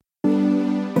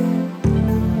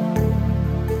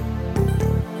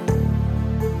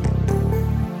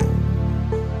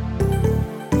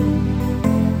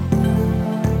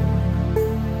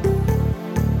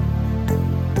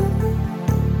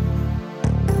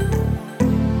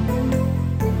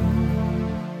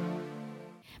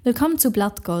Willkommen zu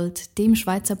Blattgold, dem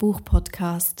Schweizer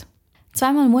Buch-Podcast.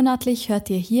 Zweimal monatlich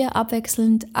hört ihr hier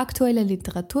abwechselnd aktuelle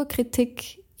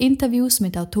Literaturkritik, Interviews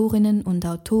mit Autorinnen und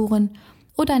Autoren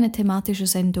oder eine thematische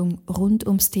Sendung rund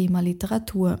ums Thema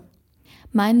Literatur.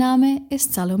 Mein Name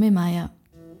ist Salome Meier.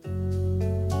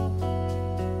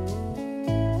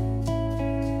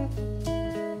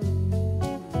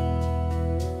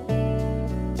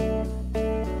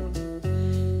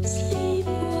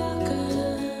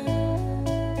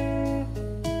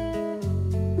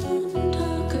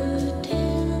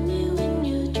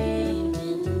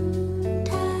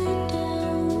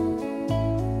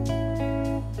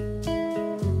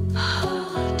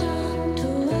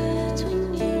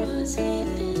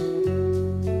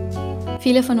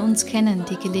 Viele von uns kennen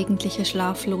die gelegentliche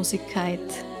Schlaflosigkeit,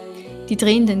 die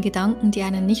drehenden Gedanken, die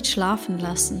einen nicht schlafen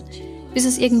lassen, bis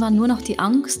es irgendwann nur noch die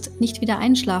Angst, nicht wieder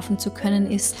einschlafen zu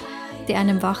können ist, die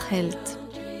einem wach hält.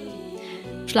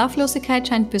 Schlaflosigkeit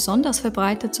scheint besonders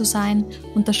verbreitet zu sein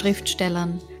unter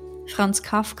Schriftstellern. Franz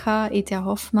Kafka, E.T.A.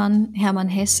 Hoffmann, Hermann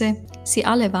Hesse, sie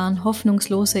alle waren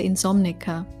hoffnungslose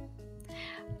Insomniker.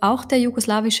 Auch der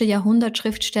jugoslawische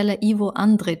Jahrhundertschriftsteller Ivo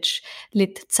Andrić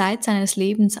litt Zeit seines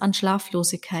Lebens an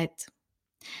Schlaflosigkeit.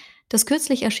 Das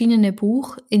kürzlich erschienene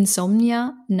Buch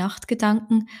Insomnia,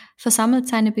 Nachtgedanken versammelt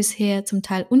seine bisher zum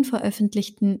Teil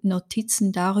unveröffentlichten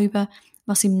Notizen darüber,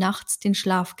 was ihm nachts den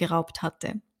Schlaf geraubt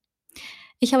hatte.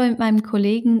 Ich habe mit meinem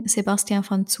Kollegen Sebastian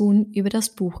van Zoon über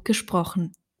das Buch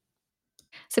gesprochen.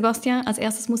 Sebastian, als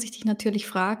erstes muss ich dich natürlich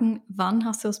fragen, wann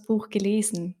hast du das Buch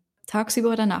gelesen?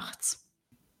 Tagsüber oder nachts?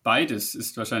 Beides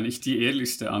ist wahrscheinlich die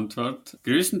ehrlichste Antwort.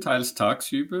 Größtenteils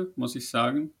tagsüber, muss ich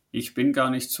sagen. Ich bin gar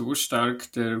nicht so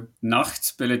stark der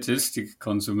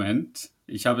Nachts-Belletristik-Konsument.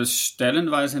 Ich habe es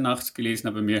stellenweise nachts gelesen,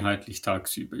 aber mehrheitlich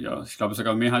tagsüber, ja. Ich glaube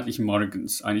sogar mehrheitlich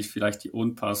morgens. Eigentlich vielleicht die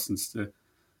unpassendste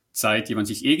Zeit, die man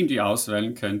sich irgendwie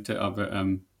auswählen könnte, aber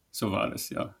so war es,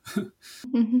 ja.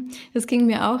 Das ging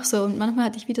mir auch so und manchmal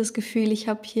hatte ich wieder das Gefühl, ich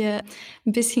habe hier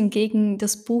ein bisschen gegen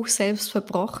das Buch selbst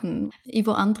verbrochen.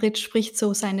 Ivo Andrić spricht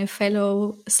so seine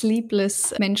fellow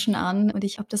sleepless Menschen an und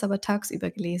ich habe das aber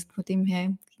tagsüber gelesen, von dem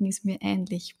her ging es mir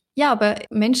ähnlich. Ja, aber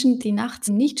Menschen, die nachts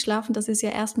nicht schlafen, das ist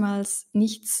ja erstmals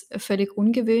nichts völlig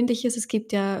Ungewöhnliches. Es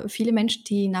gibt ja viele Menschen,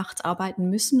 die nachts arbeiten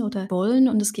müssen oder wollen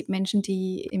und es gibt Menschen,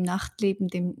 die im Nachtleben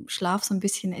dem Schlaf so ein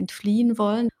bisschen entfliehen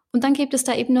wollen. Und dann gibt es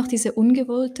da eben noch diese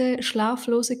ungewollte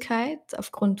Schlaflosigkeit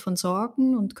aufgrund von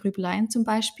Sorgen und Grübeleien zum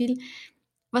Beispiel.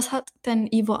 Was hat denn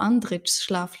Ivo Andrićs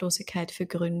Schlaflosigkeit für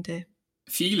Gründe?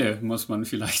 Viele, muss man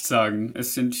vielleicht sagen.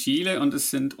 Es sind viele und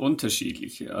es sind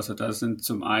unterschiedliche. Also da sind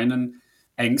zum einen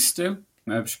Ängste.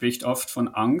 Er spricht oft von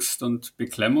Angst und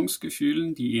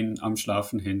Beklemmungsgefühlen, die ihn am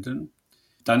Schlafen hindern.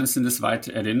 Dann sind es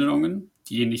weitere Erinnerungen,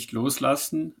 die ihn nicht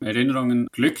loslassen. Erinnerungen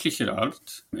glücklicher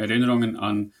Art, Erinnerungen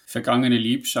an vergangene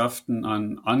Liebschaften,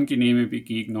 an angenehme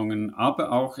Begegnungen,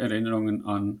 aber auch Erinnerungen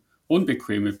an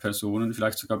unbequeme Personen,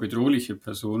 vielleicht sogar bedrohliche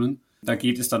Personen. Da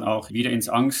geht es dann auch wieder ins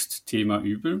Angstthema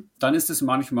über. Dann ist es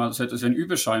manchmal so etwas wie ein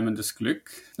überschäumendes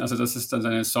Glück. Also das ist dann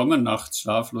eine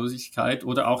Sommernachtsschlaflosigkeit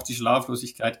oder auch die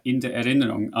Schlaflosigkeit in der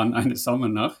Erinnerung an eine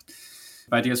Sommernacht,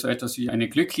 bei der so etwas wie eine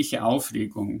glückliche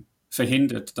Aufregung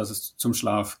verhindert, dass es zum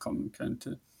Schlaf kommen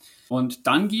könnte. Und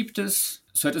dann gibt es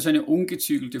so etwas wie eine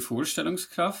ungezügelte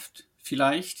Vorstellungskraft,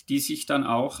 vielleicht, die sich dann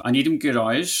auch an jedem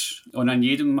Geräusch und an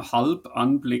jedem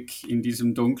Halbanblick in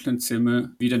diesem dunklen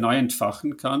Zimmer wieder neu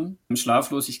entfachen kann.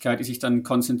 Schlaflosigkeit, die sich dann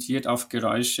konzentriert auf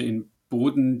Geräusche in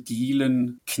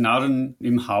Bodendielen, Knarren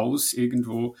im Haus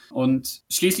irgendwo. Und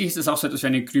schließlich ist es auch so etwas wie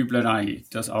eine Grüblerei,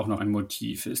 das auch noch ein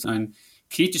Motiv ist. Ein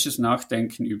kritisches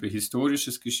Nachdenken über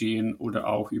historisches Geschehen oder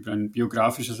auch über ein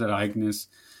biografisches Ereignis.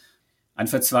 Ein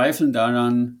Verzweifeln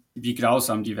daran, wie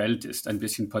grausam die Welt ist, ein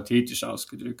bisschen pathetisch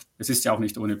ausgedrückt. Es ist ja auch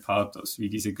nicht ohne Pathos, wie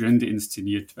diese Gründe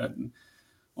inszeniert werden.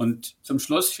 Und zum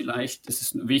Schluss vielleicht ist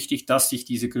es wichtig, dass sich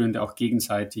diese Gründe auch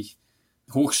gegenseitig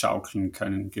hochschaukeln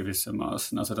können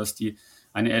gewissermaßen. Also dass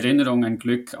eine Erinnerung ein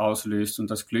Glück auslöst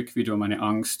und das Glück wiederum eine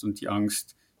Angst und die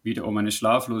Angst wiederum eine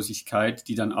Schlaflosigkeit,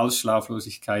 die dann als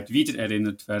Schlaflosigkeit wieder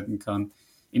erinnert werden kann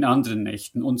in anderen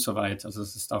Nächten und so weiter. Also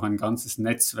es ist auch ein ganzes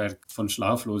Netzwerk von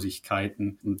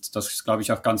Schlaflosigkeiten und das ist, glaube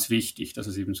ich, auch ganz wichtig, dass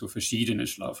es eben so verschiedene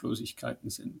Schlaflosigkeiten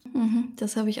sind.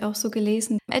 Das habe ich auch so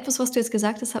gelesen. Etwas, was du jetzt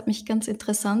gesagt hast, hat mich ganz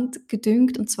interessant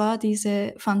gedünkt und zwar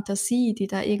diese Fantasie, die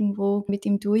da irgendwo mit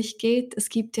ihm durchgeht. Es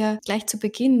gibt ja gleich zu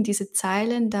Beginn diese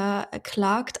Zeilen, da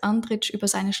klagt Andrić über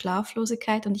seine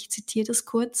Schlaflosigkeit und ich zitiere das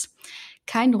kurz.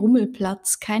 Kein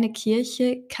Rummelplatz, keine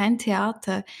Kirche, kein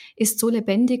Theater ist so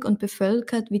lebendig und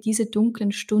bevölkert wie diese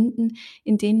dunklen Stunden,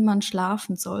 in denen man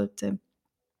schlafen sollte.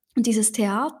 Und dieses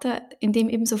Theater, in dem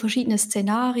eben so verschiedene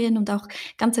Szenarien und auch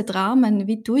ganze Dramen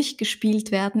wie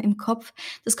durchgespielt werden im Kopf,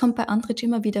 das kommt bei Andrich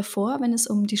immer wieder vor, wenn es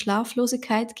um die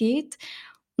Schlaflosigkeit geht.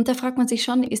 Und da fragt man sich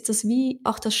schon, ist das wie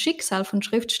auch das Schicksal von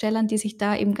Schriftstellern, die sich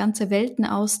da eben ganze Welten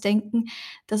ausdenken,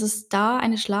 dass es da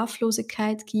eine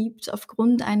Schlaflosigkeit gibt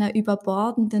aufgrund einer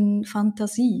überbordenden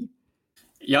Fantasie?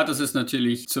 Ja, das ist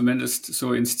natürlich zumindest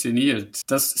so inszeniert.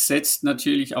 Das setzt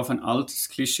natürlich auf ein altes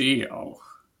Klischee auch.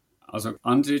 Also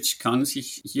Andrich kann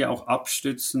sich hier auch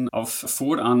abstützen auf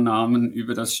Vorannahmen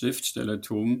über das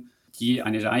Schriftstellertum, die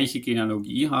eine reiche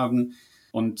Genealogie haben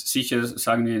und sicher,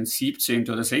 sagen wir, ins 17.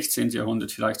 oder 16.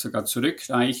 Jahrhundert vielleicht sogar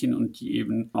zurückreichen und die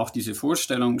eben auch diese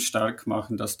Vorstellung stark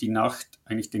machen, dass die Nacht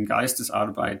eigentlich den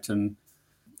Geistesarbeitern,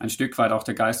 ein Stück weit auch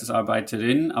der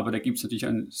Geistesarbeiterin, aber da gibt es natürlich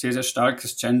ein sehr, sehr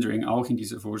starkes Gendering auch in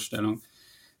dieser Vorstellung,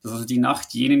 dass also die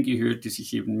Nacht jenen gehört, die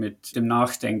sich eben mit dem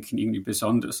Nachdenken irgendwie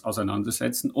besonders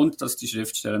auseinandersetzen und dass die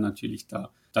Schriftsteller natürlich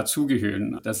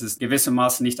dazugehören. Das ist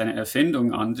gewissermaßen nicht eine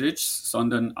Erfindung Andrichs,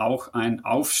 sondern auch ein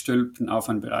Aufstülpen auf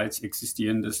ein bereits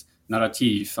existierendes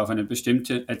Narrativ, auf eine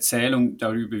bestimmte Erzählung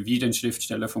darüber, wie denn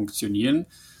Schriftsteller funktionieren.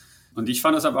 Und ich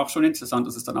fand das aber auch schon interessant,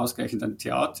 dass es dann ausgerechnet ein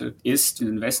Theater ist. In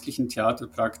den westlichen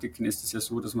Theaterpraktiken ist es ja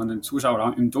so, dass man den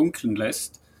Zuschauer im Dunkeln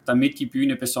lässt, damit die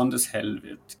Bühne besonders hell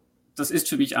wird. Das ist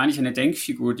für mich eigentlich eine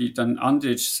Denkfigur, die dann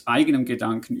Andrichs eigenem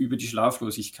Gedanken über die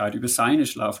Schlaflosigkeit, über seine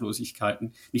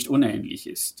Schlaflosigkeiten nicht unähnlich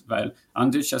ist, weil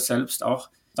Andrich ja selbst auch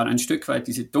dann ein Stück weit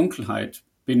diese Dunkelheit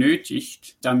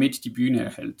benötigt, damit die Bühne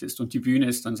erhellt ist. Und die Bühne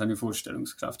ist dann seine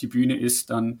Vorstellungskraft. Die Bühne ist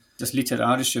dann das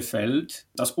literarische Feld,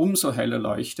 das umso heller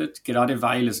leuchtet, gerade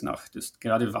weil es Nacht ist,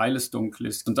 gerade weil es dunkel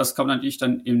ist. Und das kommt natürlich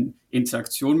dann in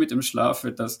Interaktion mit dem Schlaf,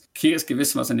 wird das ist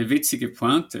gewissermaßen eine witzige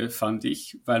Pointe, fand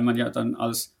ich, weil man ja dann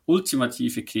als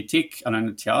ultimative Kritik an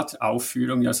einer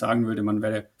Theateraufführung ja sagen würde, man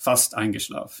wäre fast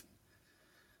eingeschlafen.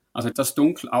 Also das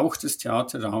Dunkel auch des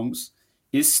Theaterraums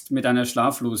ist mit einer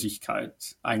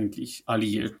Schlaflosigkeit eigentlich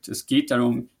alliiert. Es geht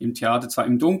darum, im Theater zwar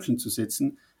im Dunkeln zu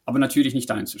sitzen, aber natürlich nicht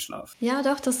einzuschlafen. Ja,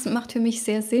 doch, das macht für mich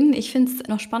sehr Sinn. Ich finde es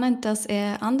noch spannend, dass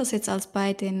er anders jetzt als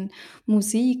bei den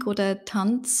Musik- oder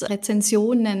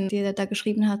Tanzrezensionen, die er da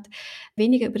geschrieben hat,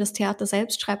 weniger über das Theater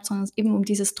selbst schreibt, sondern eben um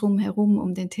dieses Drumherum,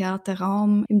 um den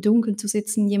Theaterraum, im Dunkeln zu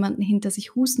sitzen, jemanden hinter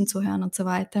sich husten zu hören und so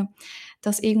weiter.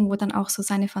 Das irgendwo dann auch so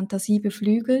seine Fantasie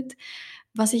beflügelt.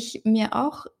 Was ich mir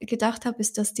auch gedacht habe,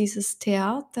 ist, dass dieses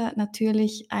Theater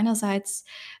natürlich einerseits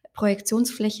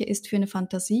Projektionsfläche ist für eine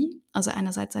Fantasie, also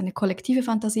einerseits eine kollektive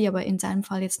Fantasie, aber in seinem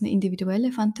Fall jetzt eine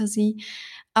individuelle Fantasie,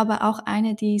 aber auch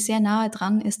eine, die sehr nahe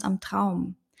dran ist am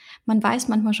Traum. Man weiß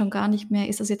manchmal schon gar nicht mehr,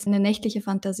 ist das jetzt eine nächtliche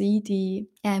Fantasie, die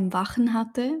er im Wachen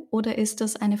hatte, oder ist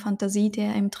das eine Fantasie, die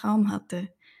er im Traum hatte?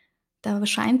 Da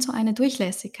scheint so eine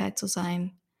Durchlässigkeit zu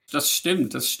sein. Das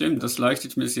stimmt, das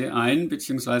leuchtet mir sehr ein,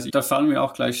 beziehungsweise da fallen mir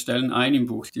auch gleich Stellen ein im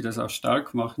Buch, die das auch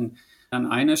stark machen. An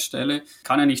einer Stelle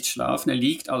kann er nicht schlafen, er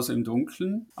liegt also im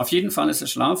Dunkeln. Auf jeden Fall ist er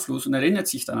schlaflos und erinnert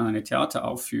sich dann an eine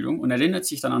Theateraufführung und erinnert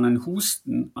sich dann an ein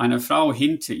Husten einer Frau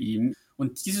hinter ihm.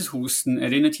 Und dieses Husten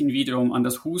erinnert ihn wiederum an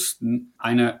das Husten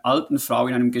einer alten Frau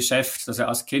in einem Geschäft, das er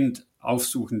als Kind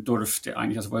aufsuchen durfte,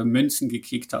 eigentlich, also wo er Münzen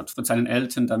gekriegt hat von seinen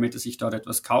Eltern, damit er sich dort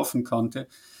etwas kaufen konnte.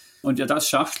 Und ja, das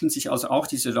schachteln sich also auch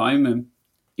diese Räume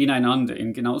ineinander,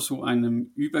 in genau so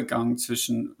einem Übergang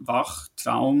zwischen Wach,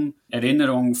 Traum,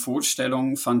 Erinnerung,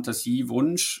 Vorstellung, Fantasie,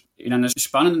 Wunsch, in einer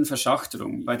spannenden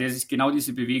Verschachtelung, bei der es genau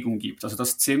diese Bewegung gibt. Also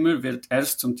das Zimmer wird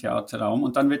erst zum Theaterraum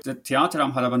und dann wird der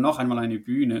Theaterraum hat aber noch einmal eine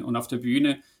Bühne und auf der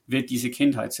Bühne wird diese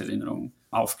Kindheitserinnerung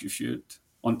aufgeführt.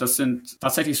 Und das sind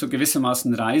tatsächlich so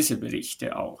gewissermaßen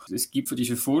Reiseberichte auch. Es gibt für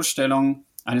diese Vorstellung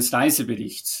eines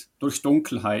Reiseberichts durch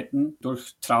Dunkelheiten,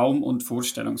 durch Traum- und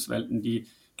Vorstellungswelten, die,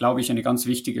 glaube ich, eine ganz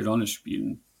wichtige Rolle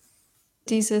spielen.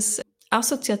 Dieses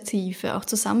Assoziative, auch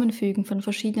Zusammenfügen von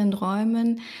verschiedenen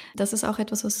Räumen, das ist auch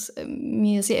etwas, was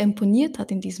mir sehr imponiert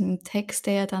hat in diesem Text,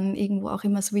 der ja dann irgendwo auch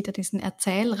immer so wieder diesen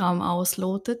Erzählraum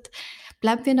auslotet.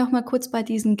 Bleiben wir noch mal kurz bei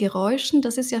diesen Geräuschen.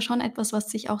 Das ist ja schon etwas,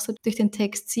 was sich auch so durch den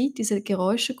Text zieht, diese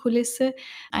Geräuschekulisse.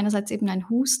 Einerseits eben ein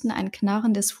Husten, ein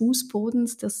Knarren des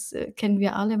Fußbodens, das kennen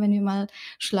wir alle, wenn wir mal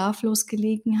schlaflos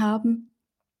gelegen haben.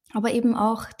 Aber eben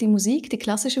auch die Musik, die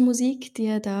klassische Musik, die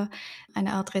er da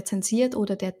eine Art rezensiert,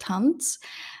 oder der Tanz,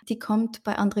 die kommt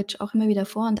bei Andrich auch immer wieder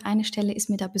vor. Und eine Stelle ist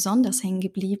mir da besonders hängen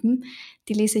geblieben.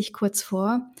 Die lese ich kurz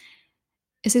vor.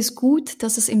 Es ist gut,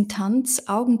 dass es im Tanz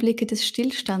Augenblicke des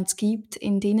Stillstands gibt,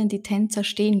 in denen die Tänzer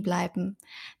stehen bleiben,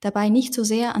 dabei nicht so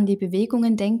sehr an die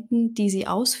Bewegungen denken, die sie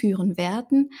ausführen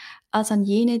werden, als an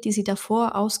jene, die sie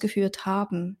davor ausgeführt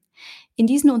haben. In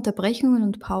diesen Unterbrechungen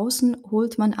und Pausen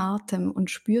holt man Atem und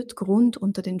spürt Grund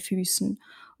unter den Füßen,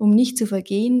 um nicht zu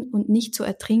vergehen und nicht zu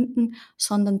ertrinken,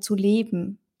 sondern zu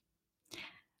leben.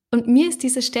 Und mir ist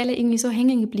diese Stelle irgendwie so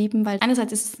hängen geblieben, weil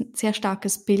einerseits ist es ein sehr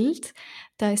starkes Bild.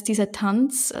 Da ist dieser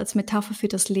Tanz als Metapher für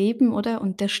das Leben, oder?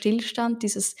 Und der Stillstand,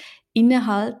 dieses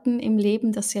Innehalten im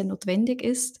Leben, das sehr notwendig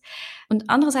ist. Und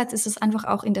andererseits ist es einfach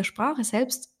auch in der Sprache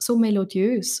selbst so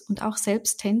melodiös und auch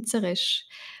selbst tänzerisch,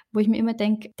 wo ich mir immer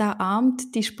denke, da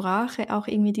ahmt die Sprache auch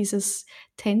irgendwie dieses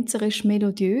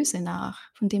tänzerisch-melodiöse nach,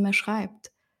 von dem er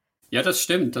schreibt. Ja, das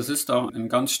stimmt. Das ist auch ein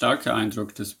ganz starker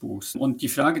Eindruck des Buchs. Und die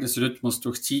Frage des Rhythmus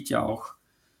durchzieht ja auch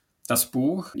das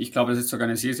Buch. Ich glaube, das ist sogar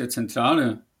eine sehr, sehr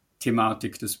zentrale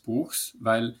Thematik des Buchs,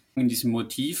 weil in diesem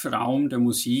Motivraum der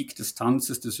Musik, des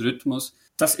Tanzes, des Rhythmus,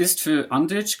 das ist für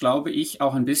Andrić, glaube ich,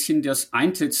 auch ein bisschen das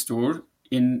Eintrittstor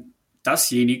in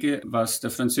dasjenige, was der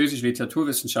französische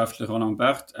Literaturwissenschaftler Roland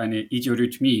Barthes eine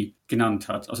Idiorhythmie genannt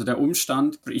hat. Also der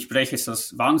Umstand, ich breche es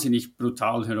das wahnsinnig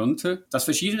brutal herunter, dass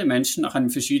verschiedene Menschen nach einem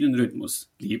verschiedenen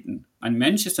Rhythmus leben. Ein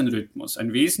Mensch ist ein Rhythmus,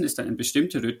 ein Wesen ist ein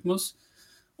bestimmter Rhythmus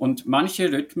und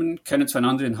manche Rhythmen können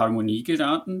zueinander in Harmonie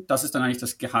geraten. Das ist dann eigentlich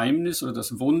das Geheimnis oder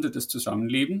das Wunder des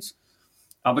Zusammenlebens.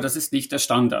 Aber das ist nicht der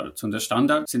Standard, und der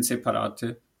Standard sind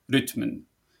separate Rhythmen.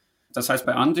 Das heißt,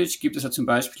 bei Andrić gibt es ja zum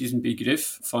Beispiel diesen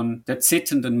Begriff von der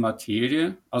zitternden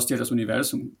Materie, aus der das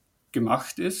Universum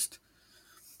gemacht ist.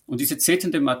 Und diese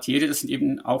zitternde Materie, das sind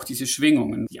eben auch diese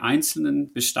Schwingungen. Die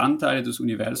einzelnen Bestandteile des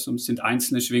Universums sind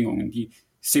einzelne Schwingungen, die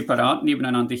separat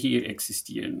nebeneinander her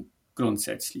existieren,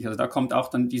 grundsätzlich. Also da kommt auch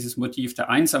dann dieses Motiv der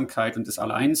Einsamkeit und des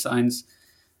Alleinseins,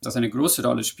 das eine große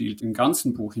Rolle spielt im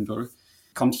ganzen Buch hindurch,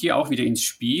 kommt hier auch wieder ins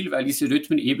Spiel, weil diese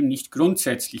Rhythmen eben nicht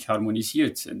grundsätzlich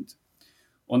harmonisiert sind.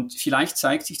 Und vielleicht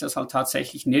zeigt sich das halt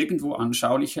tatsächlich nirgendwo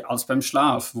anschaulicher als beim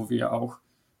Schlaf, wo wir auch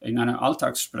in einer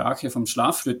Alltagssprache vom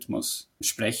Schlafrhythmus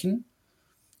sprechen.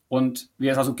 Und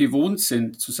wir also gewohnt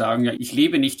sind zu sagen, ja, ich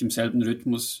lebe nicht im selben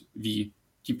Rhythmus wie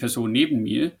die Person neben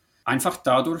mir. Einfach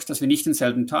dadurch, dass wir nicht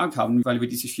denselben Tag haben, weil wir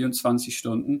diese 24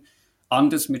 Stunden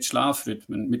anders mit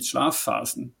Schlafrhythmen, mit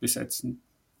Schlafphasen besetzen.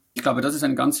 Ich glaube, das ist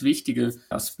ein ganz wichtiger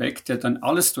Aspekt, der dann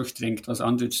alles durchdringt, was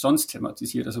Andrić sonst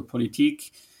thematisiert, also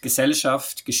Politik,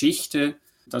 Gesellschaft, Geschichte,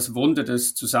 das Wunder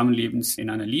des Zusammenlebens in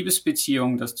einer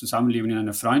Liebesbeziehung, das Zusammenleben in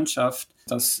einer Freundschaft,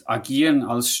 das Agieren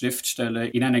als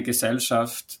Schriftsteller in einer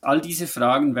Gesellschaft. All diese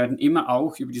Fragen werden immer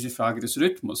auch über diese Frage des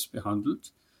Rhythmus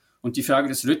behandelt. Und die Frage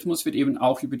des Rhythmus wird eben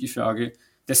auch über die Frage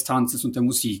des Tanzes und der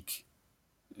Musik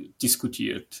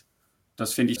diskutiert.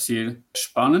 Das finde ich sehr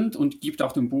spannend und gibt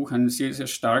auch dem Buch einen sehr, sehr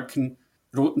starken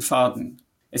roten Faden.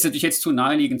 Es ist natürlich jetzt zu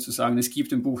naheliegend zu sagen, es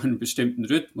gibt im Buch einen bestimmten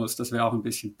Rhythmus, das wäre auch ein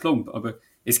bisschen plump, aber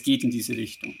es geht in diese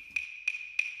Richtung.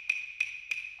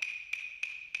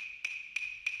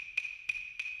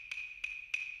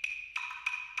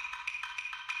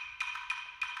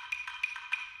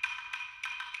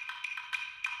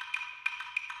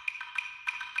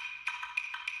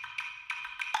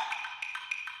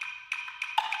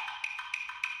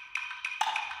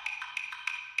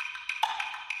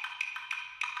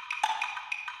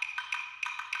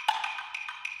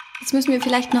 Jetzt müssen wir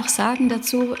vielleicht noch sagen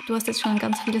dazu, du hast jetzt schon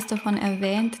ganz vieles davon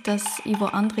erwähnt, dass Ivo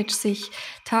Andrić sich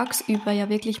tagsüber ja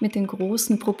wirklich mit den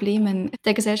großen Problemen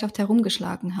der Gesellschaft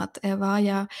herumgeschlagen hat. Er war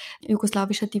ja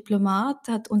jugoslawischer Diplomat,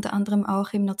 hat unter anderem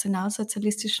auch im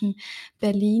nationalsozialistischen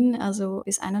Berlin, also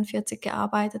bis 1941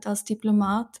 gearbeitet als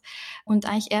Diplomat und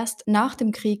eigentlich erst nach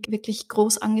dem Krieg wirklich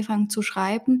groß angefangen zu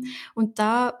schreiben. Und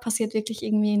da passiert wirklich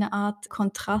irgendwie eine Art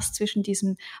Kontrast zwischen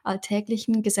diesem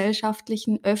alltäglichen,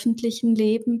 gesellschaftlichen, öffentlichen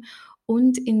Leben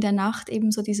und in der Nacht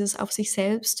eben so dieses auf sich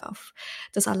selbst, auf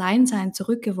das Alleinsein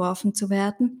zurückgeworfen zu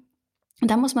werden. Und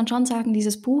da muss man schon sagen,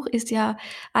 dieses Buch ist ja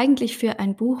eigentlich für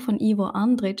ein Buch von Ivo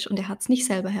Andrić, und er hat es nicht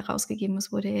selber herausgegeben,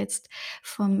 es wurde jetzt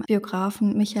vom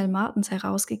Biografen Michael Martens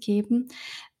herausgegeben.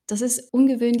 Das ist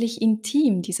ungewöhnlich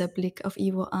intim, dieser Blick auf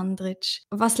Ivo Andrić.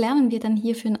 Was lernen wir denn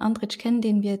hier für einen Andrić kennen,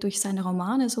 den wir durch seine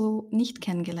Romane so nicht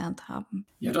kennengelernt haben?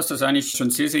 Ja, du hast das eigentlich schon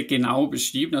sehr, sehr genau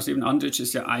beschrieben. Also eben Andrić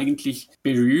ist ja eigentlich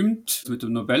berühmt, mit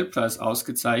dem Nobelpreis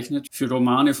ausgezeichnet, für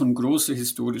Romane von großer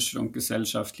historischer und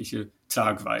gesellschaftlicher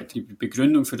Tragweite. Die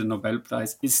Begründung für den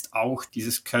Nobelpreis ist auch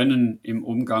dieses Können im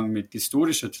Umgang mit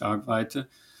historischer Tragweite.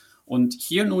 Und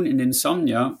hier nun in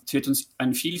Insomnia tritt uns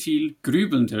ein viel, viel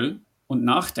grübelnder und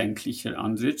nachdenklicher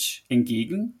Andrić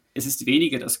entgegen. Es ist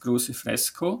weniger das große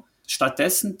Fresko.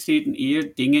 Stattdessen treten eher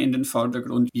Dinge in den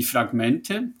Vordergrund wie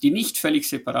Fragmente, die nicht völlig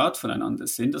separat voneinander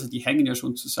sind. Also die hängen ja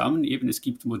schon zusammen. Eben es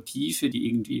gibt Motive, die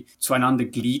irgendwie zueinander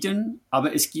gliedern,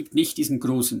 aber es gibt nicht diesen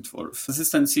Großentwurf. Das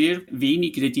ist ein sehr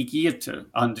wenig redigierter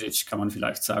Andrić, kann man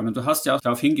vielleicht sagen. Und du hast ja auch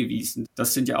darauf hingewiesen,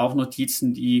 das sind ja auch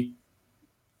Notizen, die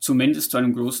zumindest zu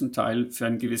einem großen Teil für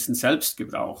einen gewissen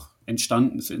Selbstgebrauch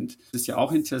entstanden sind. Es ist ja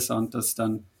auch interessant, dass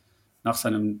dann nach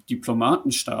seinem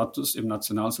Diplomatenstatus im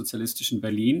nationalsozialistischen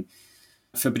Berlin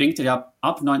verbringt er ja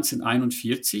ab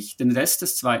 1941 den Rest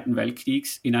des Zweiten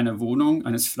Weltkriegs in einer Wohnung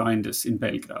eines Freundes in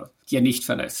Belgrad, die er nicht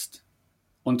verlässt,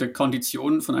 unter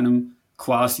Konditionen von einem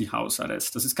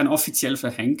Quasi-Hausarrest. Das ist kein offiziell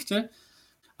verhängter,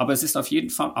 aber es ist auf jeden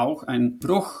Fall auch ein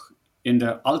Bruch in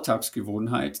der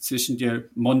Alltagsgewohnheit zwischen der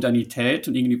Mondanität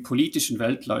und irgendwie politischen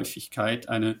Weltläufigkeit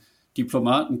einer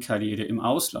Diplomatenkarriere im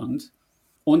Ausland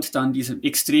und dann diesem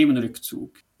extremen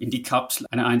Rückzug in die Kapsel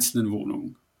einer einzelnen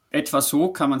Wohnung. Etwa so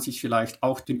kann man sich vielleicht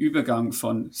auch den Übergang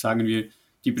von, sagen wir,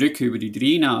 Die Brücke über die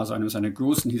Drina, also einem seiner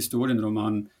großen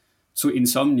Historienromanen, zu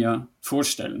Insomnia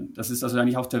vorstellen. Das ist also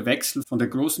eigentlich auch der Wechsel von der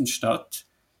großen Stadt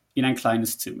in ein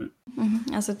kleines Zimmer.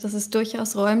 Also das ist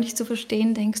durchaus räumlich zu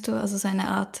verstehen, denkst du, also seine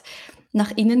Art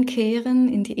nach innen kehren,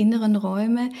 in die inneren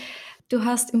Räume. Du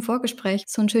hast im Vorgespräch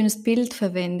so ein schönes Bild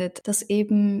verwendet, dass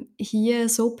eben hier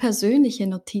so persönliche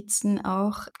Notizen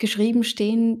auch geschrieben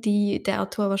stehen, die der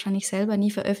Autor wahrscheinlich selber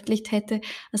nie veröffentlicht hätte,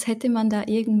 als hätte man da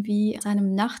irgendwie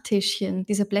seinem Nachttischchen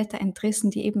diese Blätter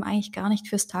entrissen, die eben eigentlich gar nicht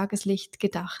fürs Tageslicht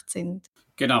gedacht sind.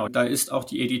 Genau, da ist auch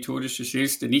die editorische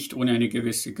Geste nicht ohne eine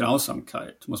gewisse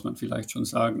Grausamkeit, muss man vielleicht schon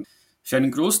sagen. Für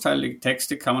einen Großteil der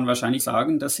Texte kann man wahrscheinlich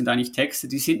sagen, das sind eigentlich Texte,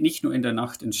 die sind nicht nur in der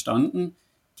Nacht entstanden,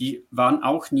 die waren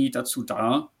auch nie dazu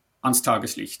da, ans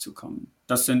Tageslicht zu kommen.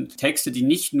 Das sind Texte, die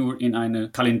nicht nur in einer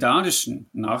kalendarischen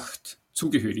Nacht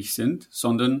zugehörig sind,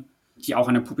 sondern die auch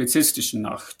einer publizistischen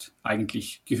Nacht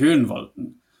eigentlich gehören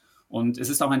wollten. Und es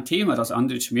ist auch ein Thema, das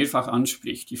Andrić mehrfach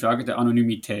anspricht, die Frage der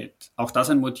Anonymität. Auch das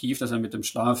ein Motiv, das er mit dem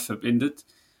Schlaf verbindet,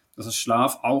 dass das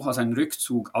Schlaf auch als ein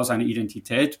Rückzug aus einer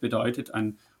Identität bedeutet,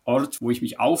 ein Ort, wo ich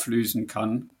mich auflösen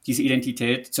kann, diese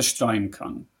Identität zerstreuen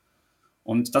kann.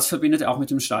 Und das verbindet er auch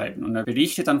mit dem Schreiben. Und er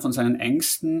berichtet dann von seinen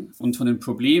Ängsten und von den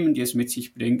Problemen, die es mit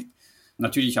sich bringt.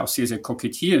 Natürlich auch sehr, sehr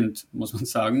kokettierend, muss man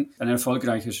sagen, ein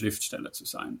erfolgreicher Schriftsteller zu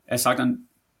sein. Er sagt dann,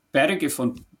 Berge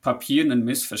von papierenden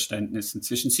Missverständnissen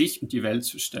zwischen sich und die Welt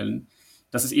zu stellen,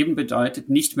 dass es eben bedeutet,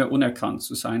 nicht mehr unerkannt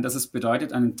zu sein, dass es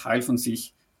bedeutet, einen Teil von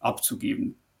sich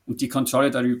abzugeben und die Kontrolle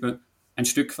darüber ein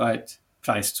Stück weit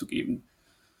preiszugeben.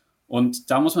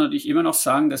 Und da muss man natürlich immer noch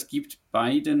sagen, das gibt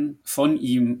beiden von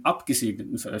ihm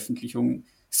abgesegneten Veröffentlichungen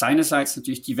seinerseits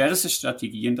natürlich diverse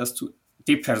Strategien, das zu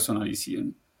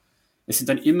depersonalisieren. Es sind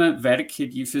dann immer Werke,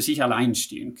 die für sich allein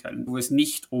stehen können, wo es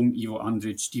nicht um Ivo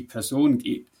Andrić, die Person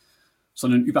geht,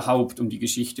 sondern überhaupt um die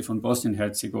Geschichte von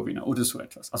Bosnien-Herzegowina oder so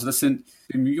etwas. Also das sind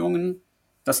Bemühungen,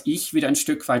 das Ich wieder ein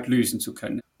Stück weit lösen zu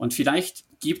können. Und vielleicht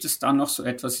gibt es dann noch so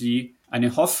etwas wie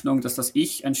eine Hoffnung, dass das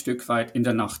Ich ein Stück weit in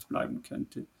der Nacht bleiben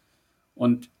könnte.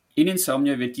 Und in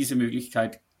Insomnia wird diese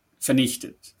Möglichkeit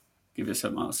vernichtet,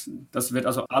 gewissermaßen. Das wird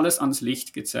also alles ans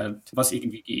Licht gezerrt, was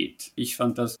irgendwie geht. Ich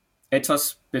fand das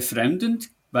etwas befremdend,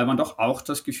 weil man doch auch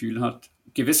das Gefühl hat,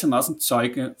 gewissermaßen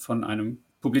Zeuge von einem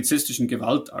publizistischen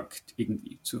Gewaltakt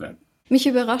irgendwie zu werden. Mich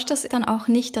überrascht das dann auch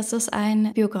nicht, dass das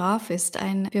ein Biograf ist.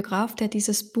 Ein Biograf, der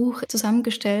dieses Buch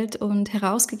zusammengestellt und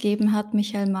herausgegeben hat,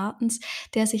 Michael Martens,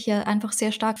 der sich ja einfach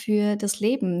sehr stark für das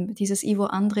Leben dieses Ivo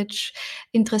Andrić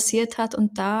interessiert hat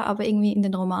und da aber irgendwie in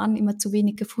den Romanen immer zu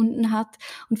wenig gefunden hat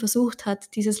und versucht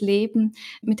hat, dieses Leben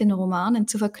mit den Romanen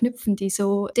zu verknüpfen, die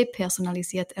so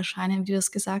depersonalisiert erscheinen, wie du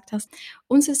das gesagt hast.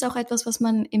 Uns ist auch etwas, was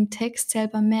man im Text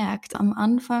selber merkt. Am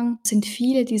Anfang sind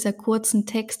viele dieser kurzen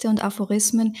Texte und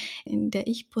Aphorismen in der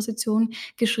Ich-Position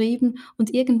geschrieben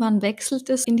und irgendwann wechselt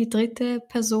es in die dritte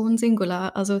Person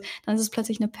Singular. Also dann ist es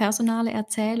plötzlich eine personale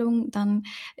Erzählung, dann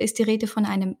ist die Rede von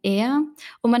einem Er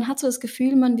und man hat so das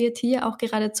Gefühl, man wird hier auch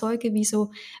gerade Zeuge, wie so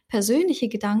persönliche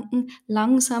Gedanken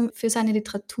langsam für seine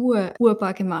Literatur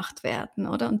urbar gemacht werden,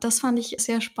 oder? Und das fand ich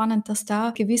sehr spannend, dass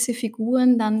da gewisse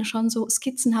Figuren dann schon so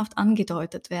skizzenhaft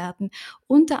angedeutet werden.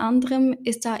 Unter anderem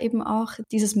ist da eben auch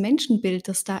dieses Menschenbild,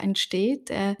 das da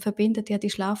entsteht. Er verbindet ja die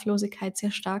Schlaflosigkeit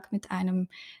sehr stark mit einem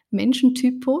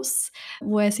Menschentypus,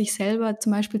 wo er sich selber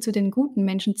zum Beispiel zu den guten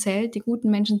Menschen zählt. Die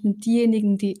guten Menschen sind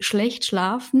diejenigen, die schlecht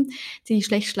schlafen,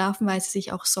 weil sie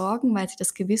sich auch sorgen, weil sie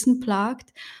das Gewissen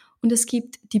plagt. Und es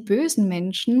gibt die bösen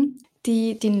Menschen,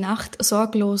 die die Nacht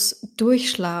sorglos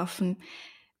durchschlafen.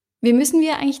 Wie müssen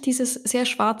wir eigentlich dieses sehr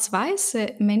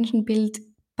schwarz-weiße Menschenbild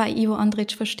bei Ivo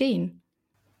Andrić verstehen?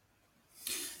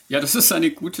 Ja, das ist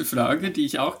eine gute Frage, die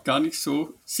ich auch gar nicht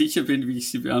so sicher bin, wie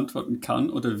ich sie beantworten kann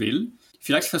oder will.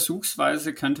 Vielleicht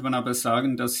versuchsweise könnte man aber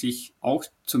sagen, dass sich auch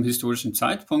zum historischen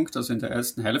Zeitpunkt, also in der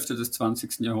ersten Hälfte des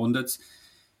 20. Jahrhunderts,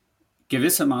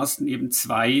 gewissermaßen eben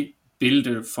zwei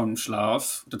Bilder vom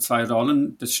Schlaf oder zwei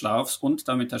Rollen des Schlafs und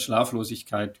damit der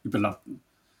Schlaflosigkeit überlappen.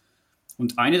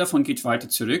 Und eine davon geht weiter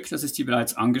zurück, das ist die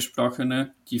bereits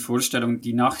angesprochene, die Vorstellung,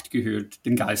 die Nacht gehört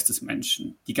den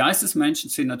Geistesmenschen. Die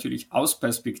Geistesmenschen sind natürlich aus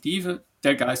Perspektive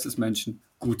der Geistesmenschen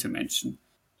gute Menschen.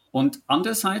 Und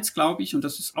andererseits glaube ich, und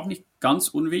das ist auch nicht ganz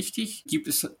unwichtig, gibt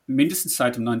es mindestens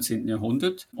seit dem 19.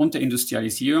 Jahrhundert und der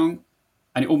Industrialisierung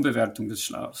eine Umbewertung des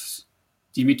Schlafs,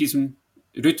 die mit diesem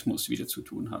Rhythmus wieder zu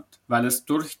tun hat, weil es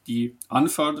durch die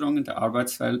Anforderungen der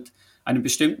Arbeitswelt einen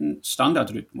bestimmten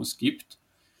Standardrhythmus gibt,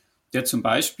 der zum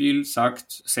Beispiel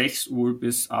sagt, 6 Uhr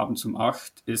bis abends um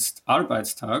 8 ist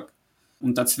Arbeitstag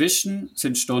und dazwischen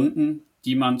sind Stunden,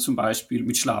 die man zum Beispiel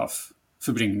mit Schlaf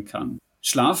verbringen kann.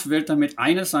 Schlaf wird damit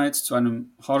einerseits zu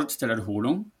einem Hort der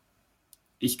Erholung.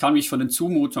 Ich kann mich von den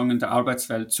Zumutungen der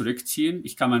Arbeitswelt zurückziehen.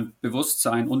 Ich kann mein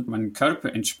Bewusstsein und meinen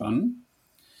Körper entspannen.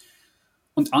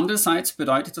 Und andererseits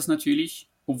bedeutet das natürlich,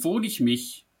 obwohl ich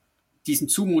mich diesen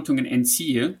Zumutungen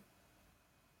entziehe,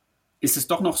 ist es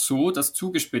doch noch so, dass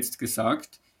zugespitzt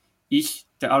gesagt, ich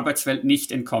der Arbeitswelt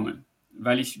nicht entkomme,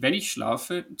 weil ich, wenn ich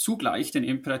schlafe, zugleich den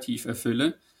Imperativ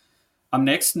erfülle, am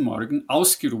nächsten Morgen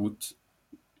ausgeruht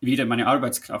wieder meine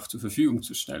Arbeitskraft zur Verfügung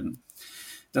zu stellen.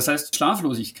 Das heißt,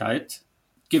 Schlaflosigkeit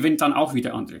gewinnt dann auch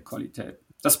wieder andere Qualitäten.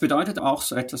 Das bedeutet auch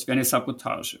so etwas wie eine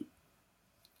Sabotage,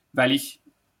 weil ich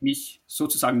mich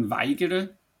sozusagen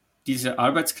weigere, diese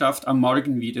Arbeitskraft am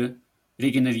Morgen wieder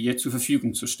regeneriert zur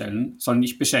Verfügung zu stellen, sondern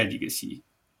ich beschädige sie.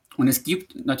 Und es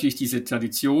gibt natürlich diese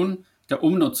Tradition der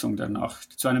Umnutzung der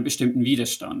Nacht zu einem bestimmten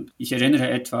Widerstand. Ich erinnere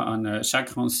etwa an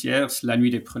Jacques Rancière's La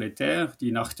Nuit des Prolétaires,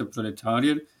 die Nacht der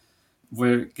Proletarier, wo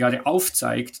er gerade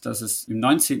aufzeigt, dass es im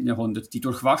 19. Jahrhundert die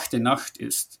durchwachte Nacht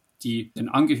ist, die den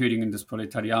Angehörigen des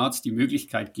Proletariats die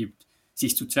Möglichkeit gibt,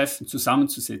 sich zu treffen,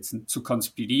 zusammenzusetzen, zu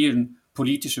konspirieren,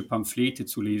 politische Pamphlete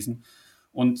zu lesen.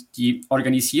 Und die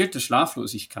organisierte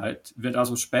Schlaflosigkeit wird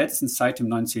also spätestens seit dem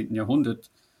 19. Jahrhundert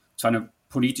zu einer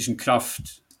politischen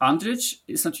Kraft. Andrich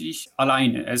ist natürlich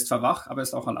alleine. Er ist zwar wach, aber er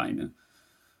ist auch alleine.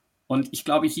 Und ich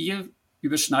glaube, hier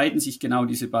überschneiden sich genau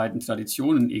diese beiden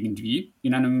Traditionen irgendwie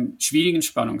in einem schwierigen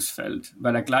Spannungsfeld,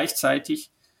 weil er gleichzeitig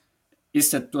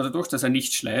ist er dadurch, dass er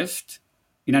nicht schläft,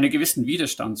 in einer gewissen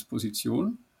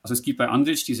Widerstandsposition. Also es gibt bei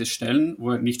Andrich diese Stellen,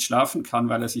 wo er nicht schlafen kann,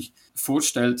 weil er sich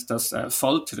vorstellt, dass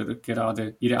Folterer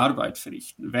gerade ihre Arbeit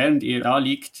verrichten. Während er da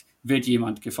liegt, wird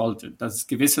jemand gefoltert. Das ist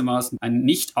gewissermaßen ein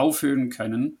Nicht-Aufhören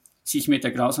können, sich mit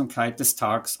der Grausamkeit des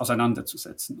Tags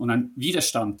auseinanderzusetzen und ein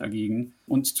Widerstand dagegen.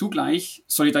 Und zugleich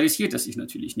solidarisiert er sich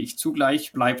natürlich nicht.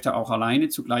 Zugleich bleibt er auch alleine,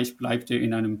 zugleich bleibt er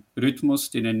in einem Rhythmus,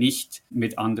 den er nicht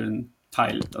mit anderen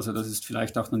teilt. Also das ist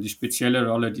vielleicht auch dann die spezielle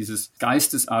Rolle dieses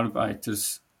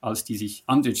Geistesarbeiters, als die sich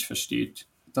Andrich versteht,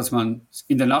 dass man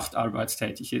in der Nacht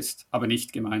arbeitstätig ist, aber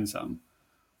nicht gemeinsam.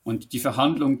 Und die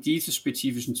Verhandlung dieses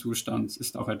spezifischen Zustands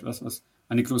ist auch etwas, was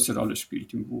eine große Rolle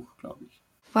spielt im Buch, glaube ich.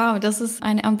 Wow, das ist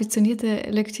eine ambitionierte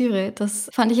Lektüre. Das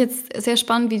fand ich jetzt sehr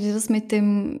spannend, wie du das mit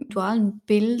dem dualen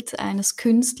Bild eines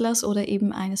Künstlers oder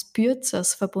eben eines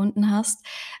Bürzers verbunden hast,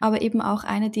 aber eben auch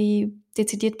eine, die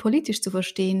dezidiert politisch zu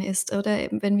verstehen ist. Oder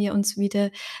wenn wir uns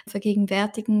wieder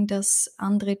vergegenwärtigen, dass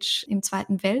Andrich im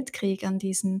Zweiten Weltkrieg an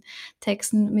diesen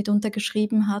Texten mitunter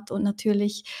geschrieben hat und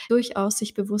natürlich durchaus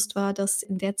sich bewusst war, dass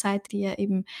in der Zeit, die er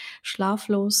eben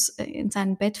schlaflos in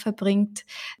seinem Bett verbringt,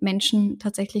 Menschen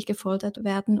tatsächlich gefoltert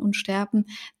werden und sterben,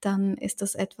 dann ist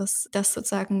das etwas, das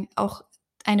sozusagen auch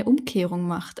eine Umkehrung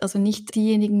macht. Also nicht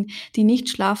diejenigen, die nicht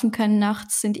schlafen können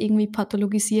nachts, sind irgendwie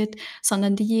pathologisiert,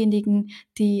 sondern diejenigen,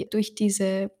 die durch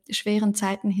diese schweren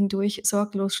Zeiten hindurch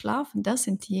sorglos schlafen, das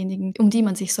sind diejenigen, um die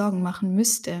man sich Sorgen machen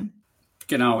müsste.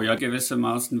 Genau, ja,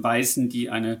 gewissermaßen weisen die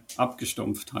eine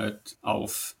Abgestumpftheit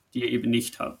auf, die er eben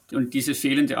nicht hat. Und diese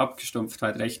fehlende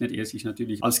Abgestumpftheit rechnet er sich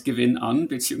natürlich als Gewinn an,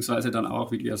 beziehungsweise dann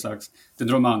auch, wie du ja sagst, den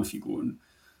Romanfiguren.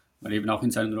 Weil eben auch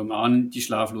in seinen Romanen die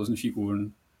schlaflosen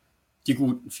Figuren die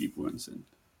guten Figuren sind.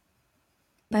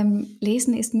 Beim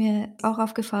Lesen ist mir auch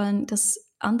aufgefallen,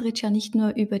 dass Andrich ja nicht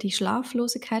nur über die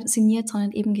Schlaflosigkeit sinniert,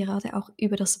 sondern eben gerade auch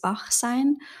über das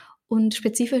Wachsein und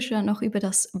spezifischer noch über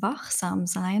das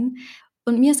Wachsamsein.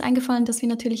 Und mir ist eingefallen, dass wir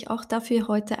natürlich auch dafür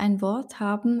heute ein Wort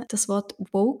haben, das Wort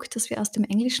woke, das wir aus dem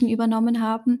Englischen übernommen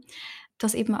haben,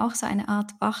 das eben auch so eine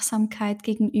Art Wachsamkeit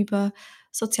gegenüber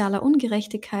sozialer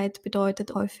Ungerechtigkeit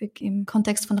bedeutet, häufig im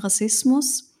Kontext von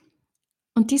Rassismus.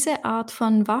 Und diese Art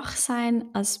von Wachsein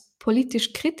als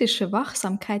politisch kritische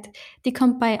Wachsamkeit, die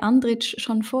kommt bei Andrich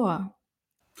schon vor.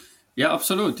 Ja,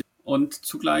 absolut. Und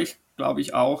zugleich, glaube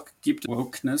ich, auch gibt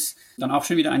Wokeness dann auch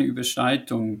schon wieder eine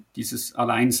Überschreitung dieses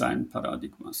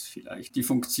Alleinsein-Paradigmas vielleicht. Die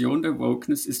Funktion der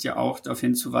Wokeness ist ja auch darauf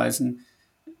hinzuweisen,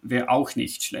 wer auch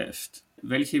nicht schläft.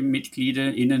 Welche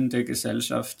MitgliederInnen der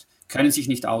Gesellschaft können sich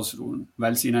nicht ausruhen,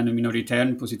 weil sie in einer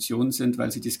minoritären Position sind, weil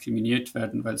sie diskriminiert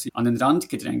werden, weil sie an den Rand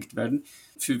gedrängt werden.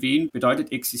 Für wen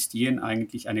bedeutet Existieren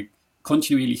eigentlich eine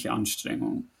kontinuierliche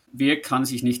Anstrengung? Wer kann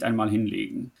sich nicht einmal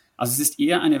hinlegen? Also es ist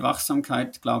eher eine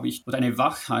Wachsamkeit, glaube ich, oder eine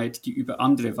Wachheit, die über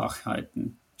andere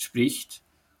Wachheiten spricht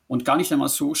und gar nicht einmal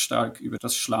so stark über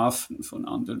das Schlafen von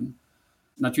anderen.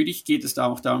 Natürlich geht es da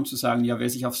auch darum zu sagen, ja, wer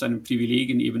sich auf seinen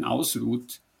Privilegien eben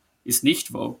ausruht, ist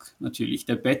nicht woke, natürlich.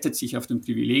 Der bettet sich auf den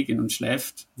Privilegien und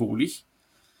schläft wohlig.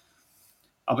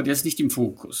 Aber der ist nicht im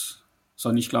Fokus,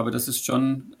 sondern ich glaube, das ist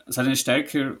eine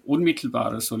stärker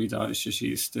unmittelbare solidarische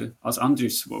Geste als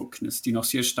Andres Wokeness, die noch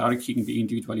sehr stark irgendwie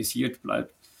individualisiert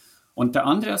bleibt. Und der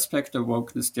andere Aspekt der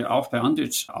Wokeness, der auch bei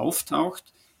Andritsch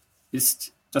auftaucht,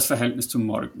 ist das Verhältnis zum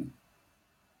Morgen.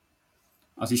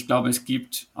 Also ich glaube, es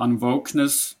gibt an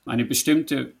Wokeness eine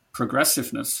bestimmte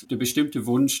Progressiveness, der bestimmte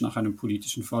Wunsch nach einem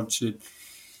politischen Fortschritt.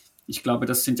 Ich glaube,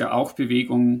 das sind ja auch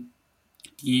Bewegungen,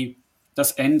 die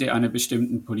das Ende einer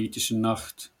bestimmten politischen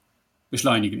Nacht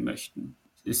beschleunigen möchten.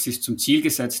 Es sich zum Ziel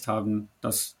gesetzt haben,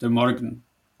 dass der Morgen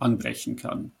anbrechen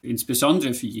kann.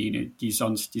 Insbesondere für jene, die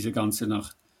sonst diese ganze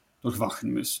Nacht durchwachen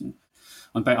müssen.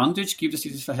 Und bei Andritsch gibt es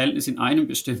dieses Verhältnis in einem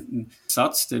bestimmten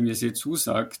Satz, der mir sehr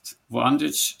zusagt, wo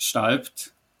Andritsch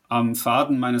schreibt: Am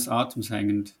Faden meines Atems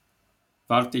hängend,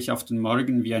 warte ich auf den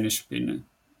Morgen wie eine Spinne.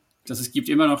 Also es gibt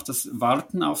immer noch das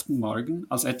Warten auf den Morgen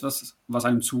als etwas, was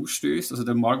einem zustößt. Also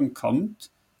der Morgen kommt,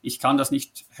 ich kann das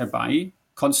nicht herbei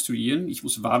konstruieren, ich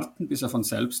muss warten, bis er von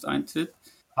selbst eintritt.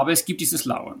 Aber es gibt dieses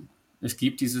Lauern, es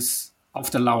gibt dieses auf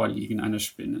der Lauer liegen einer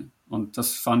Spinne. Und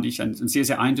das fand ich ein sehr,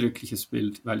 sehr eindrückliches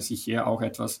Bild, weil sich hier auch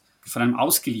etwas von einem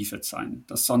Ausgeliefertsein,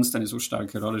 das sonst eine so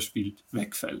starke Rolle spielt,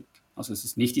 wegfällt. Also es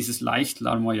ist nicht dieses leicht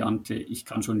larmoyante, ich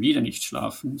kann schon wieder nicht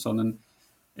schlafen, sondern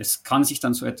es kann sich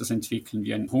dann so etwas entwickeln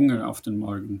wie ein Hunger auf den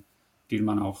Morgen, den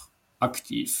man auch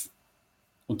aktiv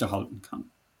unterhalten kann.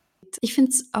 Ich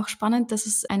finde es auch spannend, dass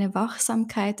es eine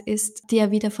Wachsamkeit ist, die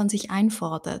er wieder von sich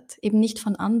einfordert. Eben nicht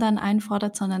von anderen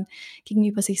einfordert, sondern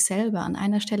gegenüber sich selber. An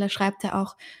einer Stelle schreibt er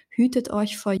auch: Hütet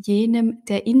euch vor jenem,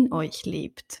 der in euch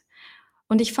lebt.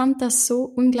 Und ich fand das so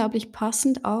unglaublich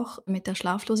passend, auch mit der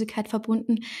Schlaflosigkeit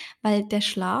verbunden, weil der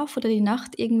Schlaf oder die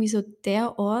Nacht irgendwie so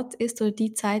der Ort ist oder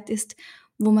die Zeit ist,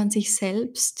 wo man sich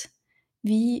selbst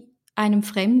wie einem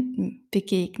Fremden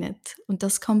begegnet. Und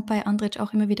das kommt bei Andritsch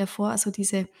auch immer wieder vor, also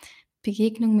diese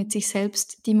Begegnung mit sich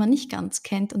selbst, die man nicht ganz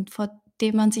kennt und vor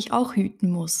dem man sich auch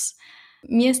hüten muss.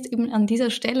 Mir ist eben an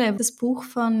dieser Stelle das Buch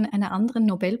von einer anderen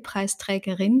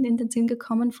Nobelpreisträgerin in den Sinn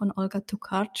gekommen, von Olga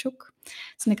Tokarczuk. Das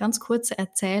ist eine ganz kurze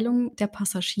Erzählung, Der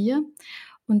Passagier.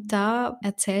 Und da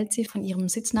erzählt sie von ihrem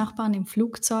Sitznachbarn im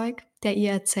Flugzeug, der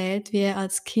ihr erzählt, wie er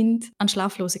als Kind an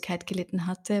Schlaflosigkeit gelitten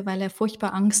hatte, weil er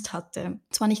furchtbar Angst hatte.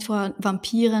 Zwar nicht vor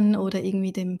Vampiren oder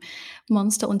irgendwie dem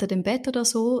Monster unter dem Bett oder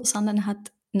so, sondern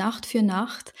hat Nacht für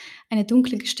Nacht eine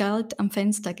dunkle Gestalt am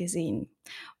Fenster gesehen.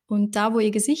 Und da, wo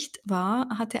ihr Gesicht war,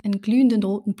 hat er einen glühenden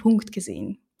roten Punkt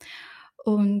gesehen.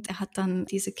 Und er hat dann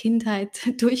diese Kindheit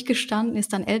durchgestanden,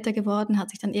 ist dann älter geworden, hat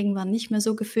sich dann irgendwann nicht mehr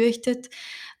so gefürchtet.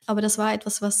 Aber das war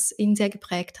etwas, was ihn sehr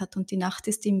geprägt hat. Und die Nacht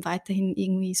ist ihm weiterhin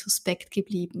irgendwie suspekt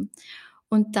geblieben.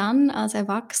 Und dann als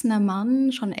erwachsener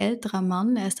Mann, schon älterer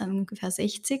Mann, er ist dann ungefähr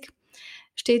 60,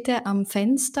 steht er am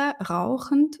Fenster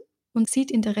rauchend und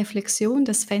sieht in der Reflexion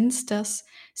des Fensters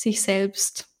sich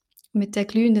selbst mit der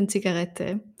glühenden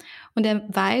Zigarette. Und er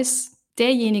weiß,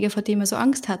 derjenige, vor dem er so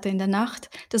Angst hatte in der Nacht,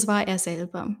 das war er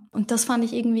selber. Und das fand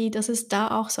ich irgendwie, das ist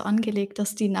da auch so angelegt,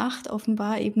 dass die Nacht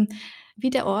offenbar eben wie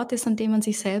der Ort ist, an dem man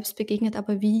sich selbst begegnet,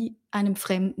 aber wie einem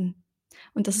Fremden.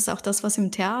 Und das ist auch das, was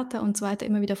im Theater und so weiter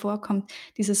immer wieder vorkommt,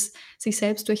 dieses sich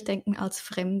selbst durchdenken als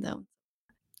Fremder.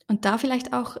 Und da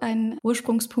vielleicht auch ein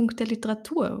Ursprungspunkt der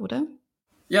Literatur, oder?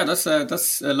 Ja,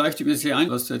 das leuchtet mir sehr ein,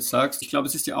 was du jetzt sagst. Ich glaube,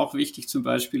 es ist ja auch wichtig zum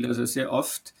Beispiel, dass er sehr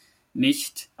oft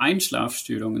nicht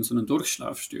Einschlafstörungen, sondern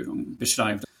Durchschlafstörungen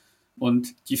beschreibt.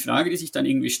 Und die Frage, die sich dann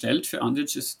irgendwie stellt für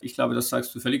Andritsch ist, ich glaube, das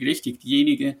sagst du völlig richtig,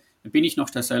 diejenige, bin ich noch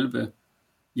derselbe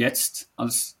jetzt,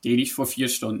 als den ich vor 4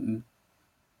 Stunden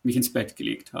mich ins Bett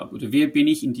gelegt habe? Oder wer bin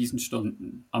ich in diesen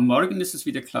Stunden? Am Morgen ist es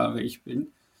wieder klar, wer ich bin.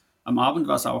 Am Abend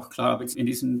war es auch klar, aber in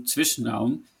diesem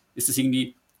Zwischenraum ist es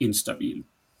irgendwie instabil.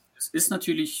 Es ist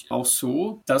natürlich auch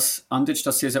so, dass Andritsch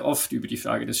das sehr, sehr oft über die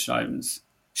Frage des Schreibens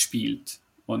spielt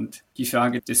und die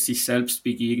Frage des sich selbst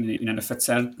begegnen in einer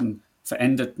verzerrten,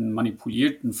 veränderten,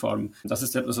 manipulierten Form. Das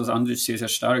ist etwas, was Andritsch sehr, sehr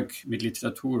stark mit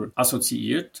Literatur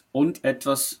assoziiert und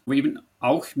etwas, wo eben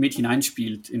auch mit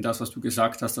hineinspielt in das, was du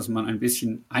gesagt hast, dass man ein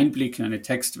bisschen Einblick in eine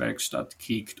Textwerkstatt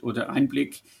kriegt oder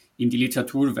Einblick in die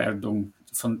Literaturwerdung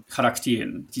von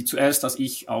Charakteren, die zuerst als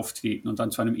Ich auftreten und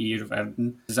dann zu einem Er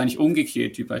werden. Das ist eigentlich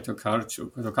umgekehrt wie bei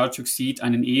Tokarczuk. Tokarczuk sieht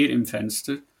einen Er im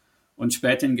Fenster und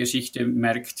später in der Geschichte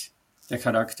merkt der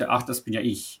Charakter, ach, das bin ja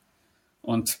ich.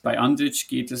 Und bei Andritsch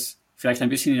geht es vielleicht ein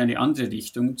bisschen in eine andere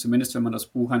Richtung, zumindest wenn man das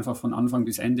Buch einfach von Anfang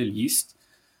bis Ende liest,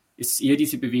 ist es eher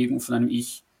diese Bewegung von einem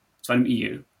Ich zu einem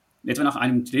Er. Etwa nach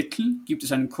einem Drittel gibt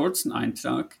es einen kurzen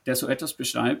Eintrag, der so etwas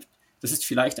beschreibt. Das ist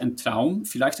vielleicht ein Traum,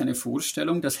 vielleicht eine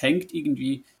Vorstellung, das hängt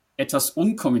irgendwie etwas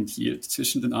unkommentiert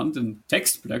zwischen den anderen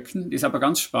Textblöcken. Das ist aber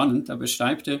ganz spannend. Da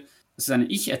beschreibt er, das ist eine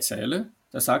Ich-Erzähler,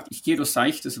 der sagt, ich gehe durch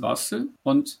seichtes Wasser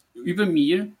und über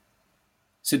mir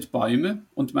sind Bäume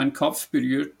und mein Kopf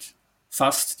berührt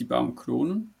fast die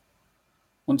Baumkronen.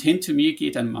 Und hinter mir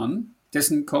geht ein Mann,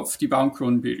 dessen Kopf die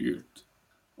Baumkronen berührt.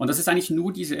 Und das ist eigentlich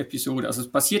nur diese Episode. Also es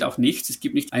passiert auch nichts, es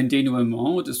gibt nicht ein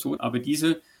Denouement oder so, aber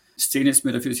diese Szene ist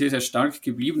mir dafür sehr, sehr stark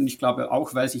geblieben. Und ich glaube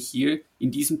auch, weil sich hier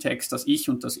in diesem Text das Ich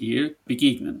und das Er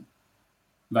begegnen.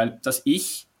 Weil das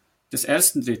Ich des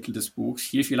ersten Drittel des Buchs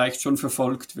hier vielleicht schon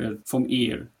verfolgt wird vom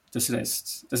Er des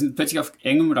Rests. Das sind plötzlich auf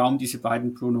engem Raum diese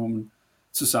beiden Pronomen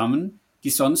zusammen, die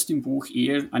sonst im Buch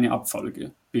eher eine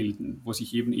Abfolge bilden, wo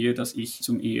sich eben eher das Ich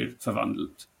zum Er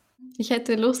verwandelt. Ich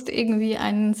hätte Lust, irgendwie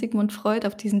einen Sigmund Freud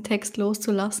auf diesen Text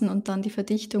loszulassen und dann die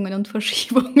Verdichtungen und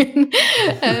Verschiebungen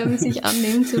sich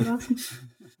annehmen zu lassen.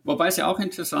 Wobei es ja auch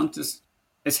interessant ist,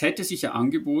 es hätte sich ja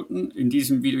angeboten, in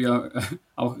diesem, wie du ja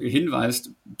auch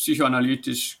hinweist,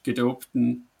 psychoanalytisch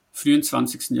gedopten frühen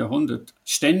 20. Jahrhundert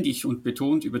ständig und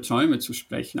betont über Träume zu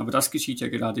sprechen, aber das geschieht ja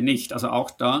gerade nicht. Also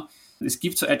auch da, es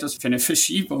gibt so etwas für eine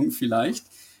Verschiebung vielleicht,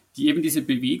 die eben diese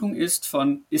Bewegung ist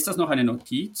von, ist das noch eine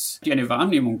Notiz, die eine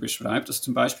Wahrnehmung beschreibt, also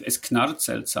zum Beispiel, es knarrt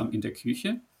seltsam in der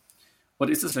Küche,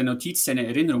 oder ist das eine Notiz, die eine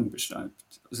Erinnerung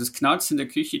beschreibt? Also es knarrt in der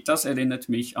Küche, das erinnert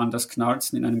mich an das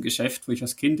Knarzen in einem Geschäft, wo ich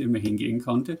als Kind immer hingehen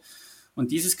konnte.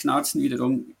 Und dieses Knarzen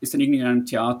wiederum ist dann irgendwie in einem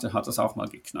Theater, hat das auch mal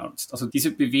geknarzt. Also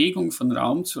diese Bewegung von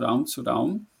Raum zu Raum zu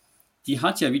Raum, die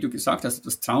hat ja, wie du gesagt hast,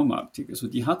 etwas Traumartiges. Also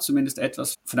die hat zumindest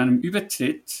etwas von einem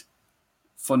Übertritt,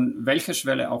 von welcher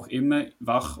Schwelle auch immer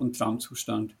Wach- und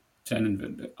Traumzustand trennen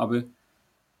würde. Aber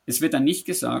es wird dann nicht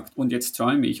gesagt, und jetzt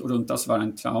träume ich, oder und das war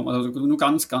ein Traum, also nur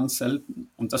ganz, ganz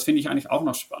selten. Und das finde ich eigentlich auch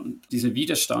noch spannend, dieser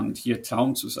Widerstand, hier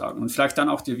Traum zu sagen. Und vielleicht dann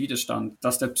auch der Widerstand,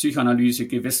 das der Psychoanalyse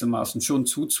gewissermaßen schon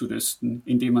zuzurüsten,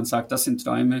 indem man sagt, das sind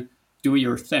Träume, do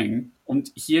your thing.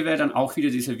 Und hier wäre dann auch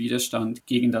wieder dieser Widerstand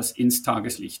gegen das ins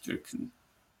Tageslicht rücken.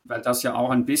 Weil das ja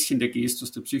auch ein bisschen der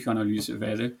Gestus der Psychoanalyse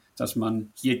wäre, dass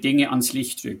man hier Dinge ans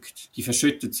Licht rückt, die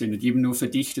verschüttet sind, die eben nur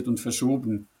verdichtet und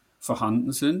verschoben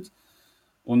vorhanden sind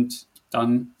und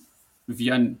dann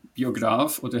wie ein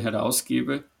Biograf oder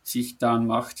Herausgeber sich daran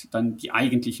macht, dann die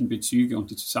eigentlichen Bezüge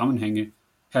und die Zusammenhänge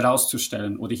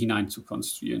herauszustellen oder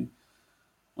hineinzukonstruieren.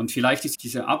 Und vielleicht ist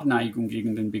diese Abneigung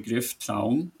gegen den Begriff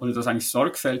Traum oder das eigentlich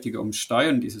sorgfältige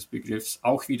Umsteuern dieses Begriffs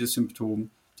auch wieder Symptom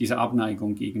dieser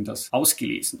Abneigung gegen das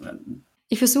Ausgelesenwerden.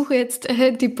 Ich versuche jetzt,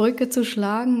 die Brücke zu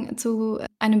schlagen zu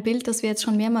einem Bild, das wir jetzt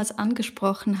schon mehrmals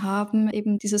angesprochen haben,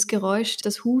 eben dieses Geräusch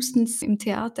des Hustens im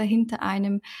Theater hinter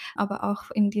einem, aber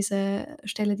auch in dieser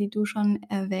Stelle, die du schon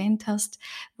erwähnt hast,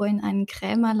 wo er in einen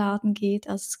Krämerladen geht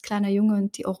als kleiner Junge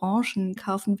und die Orangen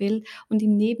kaufen will und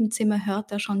im Nebenzimmer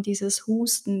hört er schon dieses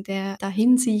Husten der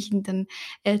dahinsiechenden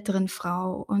älteren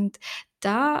Frau und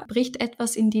da bricht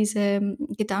etwas in diese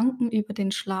Gedanken über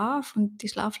den Schlaf und die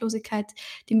Schlaflosigkeit,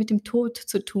 die mit dem Tod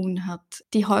zu tun hat.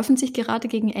 Die häufen sich gerade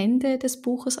gegen Ende des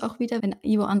Buches auch wieder, wenn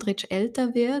Ivo Andrić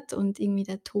älter wird und irgendwie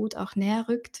der Tod auch näher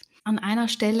rückt. An einer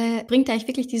Stelle bringt er eigentlich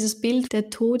wirklich dieses Bild, der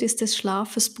Tod ist des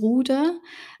Schlafes Bruder.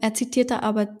 Er zitiert da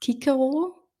aber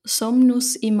Cicero,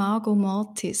 Somnus imago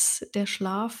mortis, der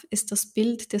Schlaf ist das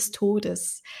Bild des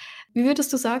Todes. Wie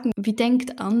würdest du sagen, wie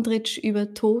denkt Andrić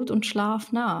über Tod und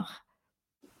Schlaf nach?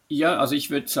 Ja, also ich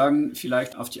würde sagen,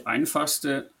 vielleicht auf die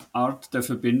einfachste Art der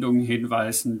Verbindung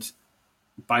hinweisend,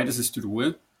 beides ist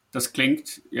Ruhe. Das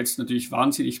klingt jetzt natürlich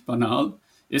wahnsinnig banal,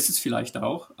 ist es vielleicht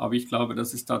auch, aber ich glaube,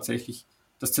 das ist tatsächlich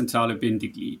das zentrale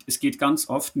Bindeglied. Es geht ganz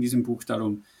oft in diesem Buch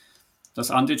darum,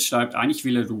 dass Andrić schreibt, eigentlich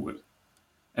will er Ruhe.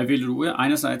 Er will Ruhe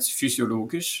einerseits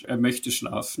physiologisch, er möchte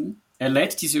schlafen. Er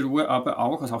lädt diese Ruhe aber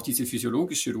auch, also auch diese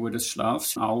physiologische Ruhe des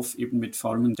Schlafs auf, eben mit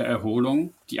Formen der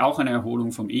Erholung, die auch eine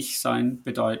Erholung vom Ich-Sein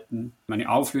bedeuten, eine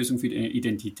Auflösung für die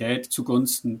Identität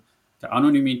zugunsten der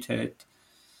Anonymität.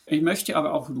 Ich möchte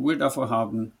aber auch Ruhe davor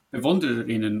haben,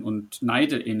 BewundererInnen und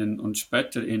NeiderInnen und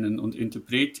SpötterInnen und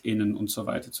InterpretInnen und so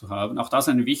weiter zu haben. Auch das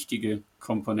eine wichtige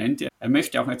Komponente. Er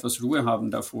möchte auch etwas Ruhe haben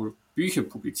davor, Bücher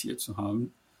publiziert zu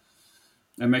haben.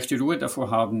 Er möchte Ruhe davor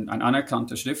haben, ein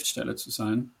anerkannter Schriftsteller zu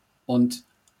sein. Und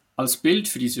als Bild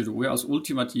für diese Ruhe, als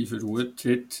ultimative Ruhe,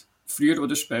 tritt früher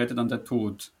oder später dann der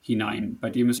Tod hinein, bei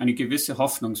dem es eine gewisse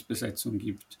Hoffnungsbesetzung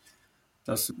gibt,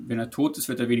 dass, wenn er tot ist,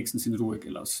 wird er wenigstens in Ruhe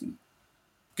gelassen.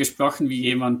 Gesprochen wie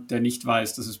jemand, der nicht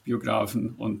weiß, dass es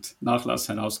Biografen und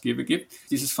Nachlassherausgeber gibt.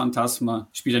 Dieses Phantasma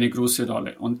spielt eine große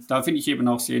Rolle. Und da finde ich eben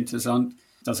auch sehr interessant,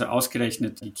 dass er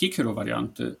ausgerechnet die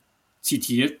Cicero-Variante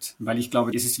zitiert, weil ich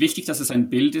glaube, es ist wichtig, dass es ein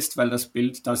Bild ist, weil das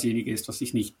Bild dasjenige ist, was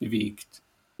sich nicht bewegt.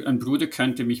 Ein Bruder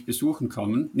könnte mich besuchen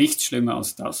kommen, nichts schlimmer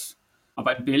als das,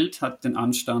 aber ein Bild hat den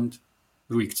Anstand,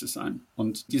 ruhig zu sein.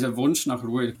 Und dieser Wunsch nach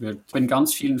Ruhe wird in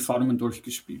ganz vielen Formen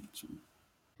durchgespielt.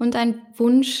 Und ein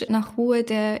Wunsch nach Ruhe,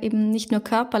 der eben nicht nur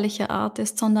körperlicher Art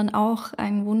ist, sondern auch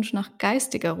ein Wunsch nach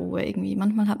geistiger Ruhe irgendwie.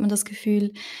 Manchmal hat man das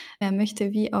Gefühl, er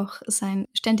möchte wie auch sein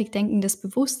ständig denkendes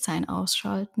Bewusstsein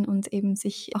ausschalten und eben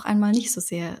sich auch einmal nicht so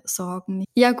sehr sorgen.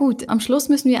 Ja gut, am Schluss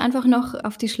müssen wir einfach noch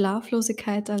auf die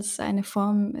Schlaflosigkeit als eine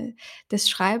Form des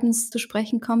Schreibens zu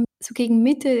sprechen kommen. So gegen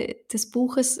Mitte des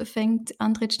Buches fängt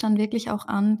Andrić dann wirklich auch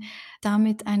an,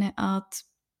 damit eine Art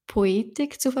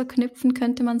Poetik zu verknüpfen,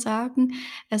 könnte man sagen.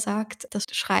 Er sagt, das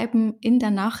Schreiben in der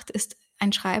Nacht ist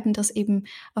ein Schreiben, das eben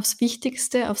aufs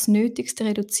Wichtigste, aufs Nötigste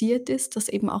reduziert ist, das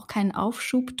eben auch keinen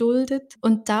Aufschub duldet.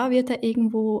 Und da wird er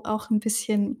irgendwo auch ein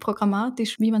bisschen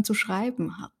programmatisch, wie man zu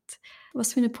schreiben hat.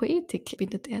 Was für eine Poetik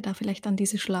bindet er da vielleicht an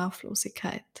diese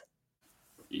Schlaflosigkeit?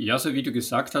 Ja, so wie du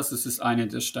gesagt hast, es ist eine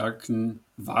der starken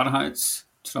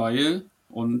Wahrheitstreue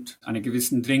und einer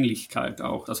gewissen Dringlichkeit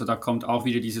auch. Also da kommt auch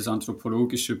wieder dieses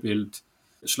anthropologische Bild.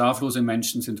 Schlaflose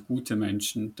Menschen sind gute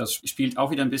Menschen. Das spielt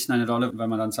auch wieder ein bisschen eine Rolle, weil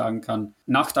man dann sagen kann,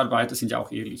 Nachtarbeiter sind ja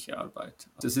auch ehrliche Arbeiter.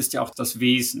 Das ist ja auch das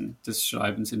Wesen des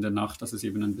Schreibens in der Nacht, dass es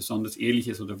eben ein besonders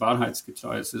ehrliches oder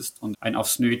wahrheitsgetreues ist und ein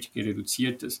aufs Nötige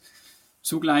reduziertes.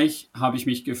 Zugleich habe ich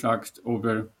mich gefragt, ob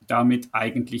er damit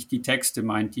eigentlich die Texte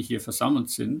meint, die hier versammelt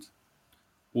sind,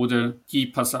 oder die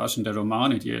Passagen der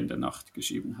Romane, die er in der Nacht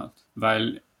geschrieben hat.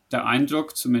 Weil der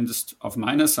Eindruck, zumindest auf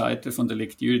meiner Seite von der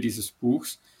Lektüre dieses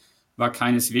Buchs, war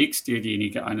keineswegs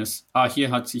derjenige eines,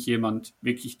 hier hat sich jemand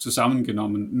wirklich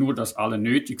zusammengenommen, nur das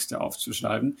Allernötigste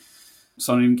aufzuschreiben,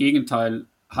 sondern im Gegenteil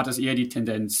hat es eher die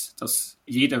Tendenz, dass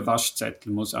jeder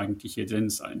Waschzettel muss eigentlich hier drin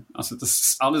sein. Also das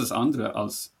ist alles andere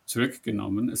als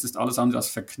zurückgenommen, es ist alles andere als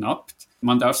verknappt.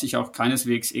 Man darf sich auch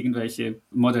keineswegs irgendwelche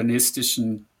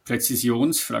modernistischen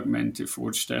Präzisionsfragmente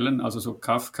vorstellen, also so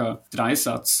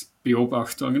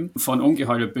Kafka-Dreisatzbeobachtungen von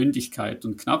ungeheurer Bündigkeit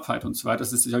und Knappheit und so weiter.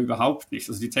 Das ist ja überhaupt nicht.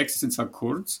 Also die Texte sind zwar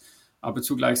kurz, aber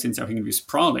zugleich sind sie auch irgendwie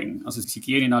sprawling. Also sie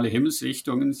gehen in alle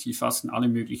Himmelsrichtungen, sie fassen alle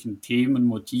möglichen Themen,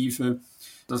 Motive.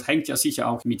 Das hängt ja sicher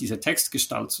auch mit dieser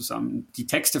Textgestalt zusammen. Die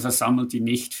Texte versammelt, die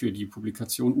nicht für die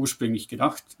Publikation ursprünglich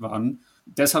gedacht waren.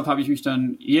 Deshalb habe ich mich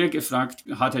dann eher gefragt,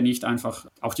 hat er nicht einfach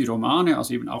auch die Romane,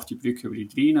 also eben auch die Brücke über die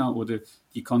Drina oder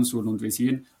die Konsuln und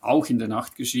Wesiren, auch in der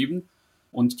Nacht geschrieben?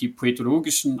 Und die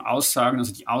poetologischen Aussagen,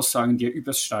 also die Aussagen, die er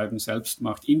übers Schreiben selbst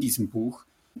macht in diesem Buch,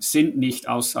 sind nicht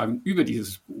Aussagen über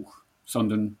dieses Buch,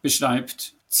 sondern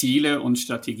beschreibt Ziele und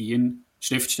Strategien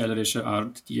schriftstellerischer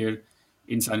Art, die er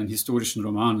in seinen historischen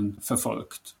Romanen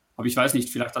verfolgt. Aber ich weiß nicht,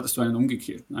 vielleicht hattest du einen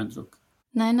umgekehrten Eindruck.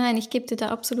 Nein, ich gebe dir da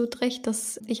absolut recht,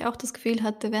 dass ich auch das Gefühl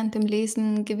hatte während dem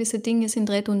Lesen, gewisse Dinge sind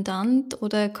redundant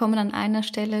oder kommen an einer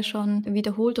Stelle schon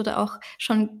wiederholt oder auch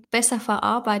schon besser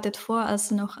verarbeitet vor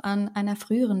als noch an einer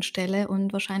früheren Stelle.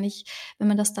 Und wahrscheinlich, wenn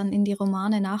man das dann in die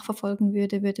Romane nachverfolgen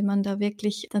würde, würde man da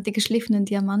wirklich die geschliffenen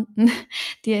Diamanten,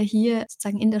 die er hier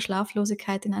sozusagen in der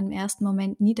Schlaflosigkeit in einem ersten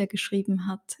Moment niedergeschrieben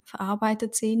hat,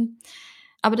 verarbeitet sehen.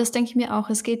 Aber das denke ich mir auch,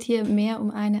 es geht hier mehr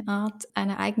um eine Art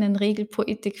einer eigenen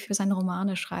Regelpoetik für sein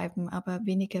Romane schreiben, aber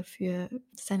weniger für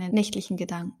seine nächtlichen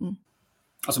Gedanken.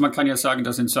 Also man kann ja sagen,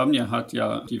 dass Insomnia hat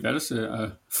ja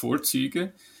diverse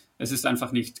Vorzüge. Es ist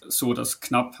einfach nicht so, dass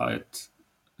Knappheit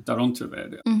darunter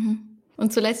wäre. Mhm.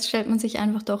 Und zuletzt stellt man sich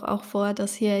einfach doch auch vor,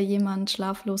 dass hier jemand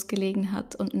schlaflos gelegen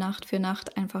hat und Nacht für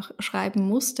Nacht einfach schreiben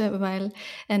musste, weil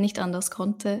er nicht anders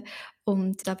konnte.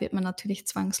 Und da wird man natürlich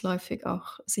zwangsläufig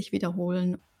auch sich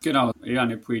wiederholen. Genau, eher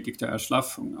eine Poetik der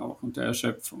Erschlaffung auch und der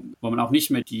Erschöpfung, wo man auch nicht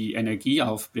mehr die Energie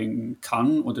aufbringen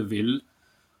kann oder will,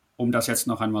 um das jetzt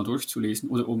noch einmal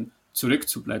durchzulesen oder um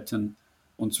zurückzublättern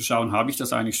und zu schauen, habe ich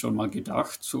das eigentlich schon mal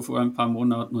gedacht, so vor ein paar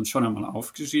Monaten und schon einmal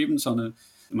aufgeschrieben, sondern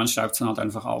man schreibt es dann halt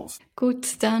einfach auf.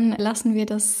 Gut, dann lassen wir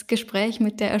das Gespräch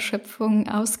mit der Erschöpfung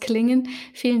ausklingen.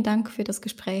 Vielen Dank für das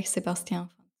Gespräch, Sebastian.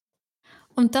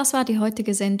 Und das war die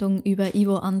heutige Sendung über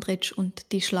Ivo Andrić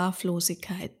und die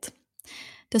Schlaflosigkeit.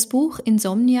 Das Buch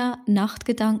Insomnia,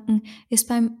 Nachtgedanken ist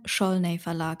beim Scholnay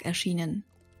Verlag erschienen.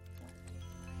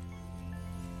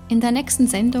 In der nächsten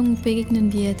Sendung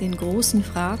begegnen wir den großen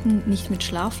Fragen nicht mit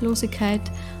Schlaflosigkeit,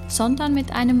 sondern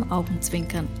mit einem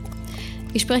Augenzwinkern.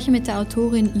 Ich spreche mit der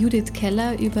Autorin Judith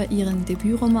Keller über ihren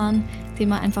Debütroman, den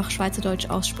man einfach Schweizerdeutsch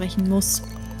aussprechen muss.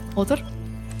 Oder?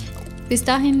 Bis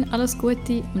dahin alles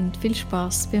Gute und viel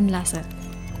Spaß beim Lesen.